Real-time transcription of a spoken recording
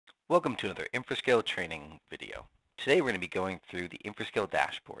Welcome to another Infrascale training video. Today we're going to be going through the Infrascale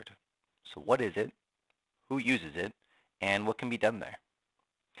Dashboard. So what is it, who uses it, and what can be done there?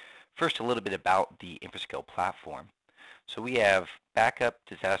 First, a little bit about the Infrascale platform. So we have backup,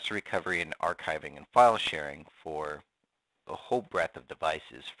 disaster recovery, and archiving and file sharing for a whole breadth of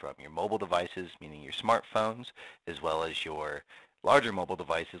devices, from your mobile devices, meaning your smartphones, as well as your larger mobile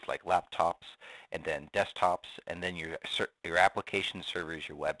devices like laptops, and then desktops, and then your application servers,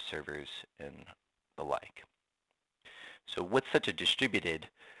 your web servers, and the like. So with such a distributed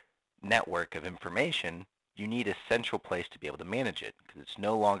network of information, you need a central place to be able to manage it, because it's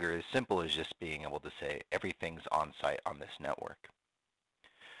no longer as simple as just being able to say everything's on site on this network.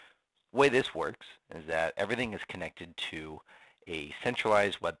 The way this works is that everything is connected to a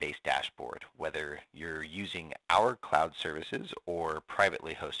centralized web-based dashboard. Whether you're using our cloud services or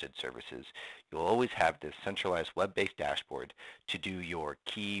privately hosted services, you'll always have this centralized web-based dashboard to do your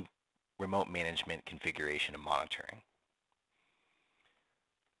key remote management configuration and monitoring.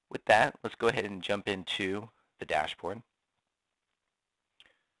 With that, let's go ahead and jump into the dashboard.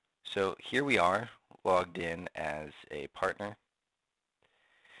 So here we are logged in as a partner,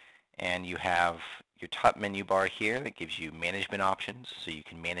 and you have your top menu bar here that gives you management options, so you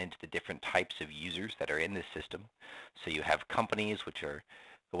can manage the different types of users that are in this system. So you have companies, which are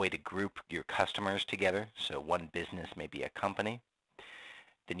the way to group your customers together. So one business may be a company.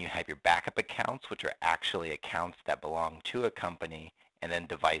 Then you have your backup accounts, which are actually accounts that belong to a company, and then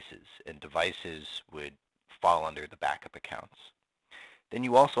devices. And devices would fall under the backup accounts. Then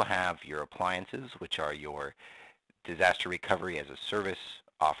you also have your appliances, which are your disaster recovery as a service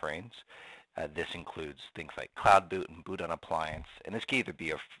offerings. This includes things like Cloud Boot and Boot on Appliance, and this can either be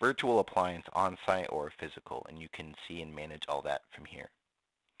a virtual appliance on-site or physical, and you can see and manage all that from here.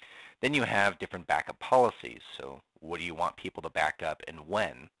 Then you have different backup policies. So what do you want people to back up and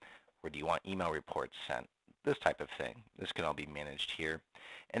when? Or do you want email reports sent? This type of thing. This can all be managed here.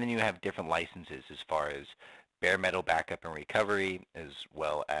 And then you have different licenses as far as bare metal backup and recovery, as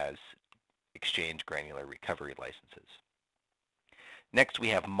well as Exchange granular recovery licenses. Next, we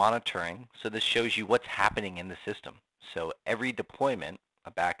have monitoring. So this shows you what's happening in the system. So every deployment,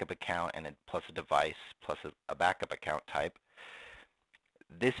 a backup account and plus a device plus a backup account type,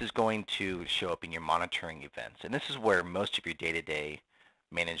 this is going to show up in your monitoring events. And this is where most of your day-to-day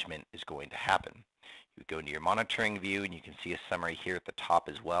management is going to happen. You go into your monitoring view and you can see a summary here at the top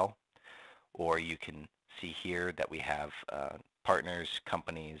as well. Or you can see here that we have partners,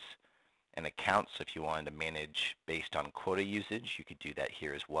 companies, and accounts. So if you wanted to manage based on quota usage, you could do that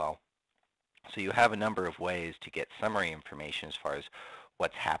here as well. So you have a number of ways to get summary information as far as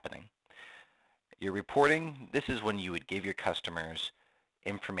what's happening. Your reporting, this is when you would give your customers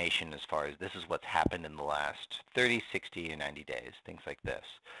information as far as this is what's happened in the last 30, 60, and 90 days, things like this.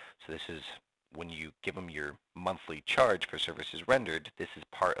 So this is when you give them your monthly charge for services rendered, this is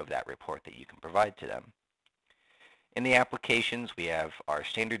part of that report that you can provide to them. In the applications, we have our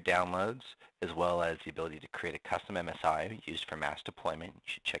standard downloads, as well as the ability to create a custom MSI used for mass deployment. You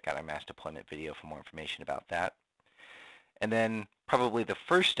should check out our mass deployment video for more information about that. And then probably the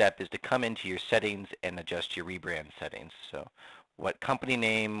first step is to come into your settings and adjust your rebrand settings. So what company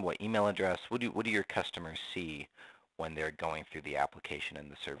name, what email address, what do your customers see when they're going through the application and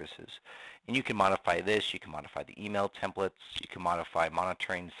the services? And you can modify this, you can modify the email templates, you can modify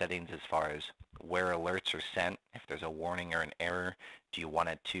monitoring settings as far as where alerts are sent. If there's a warning or an error, do you want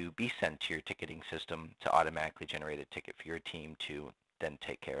it to be sent to your ticketing system to automatically generate a ticket for your team to then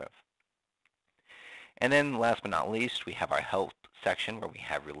take care of? And then last but not least, we have our help section where we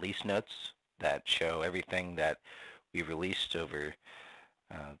have release notes that show everything that we've released over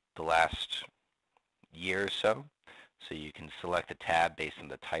the last year or so. So you can select a tab based on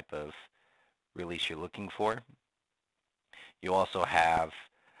the type of release you're looking for. You also have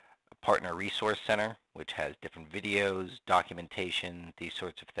a Partner Resource Center, which has different videos, documentation, these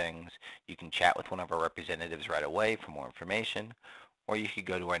sorts of things. You can chat with one of our representatives right away for more information, or you could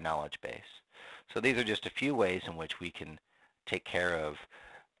go to our knowledge base. So these are just a few ways in which we can take care of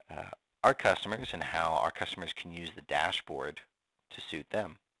our customers and how our customers can use the dashboard to suit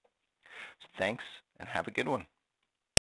them. So thanks, and have a good one.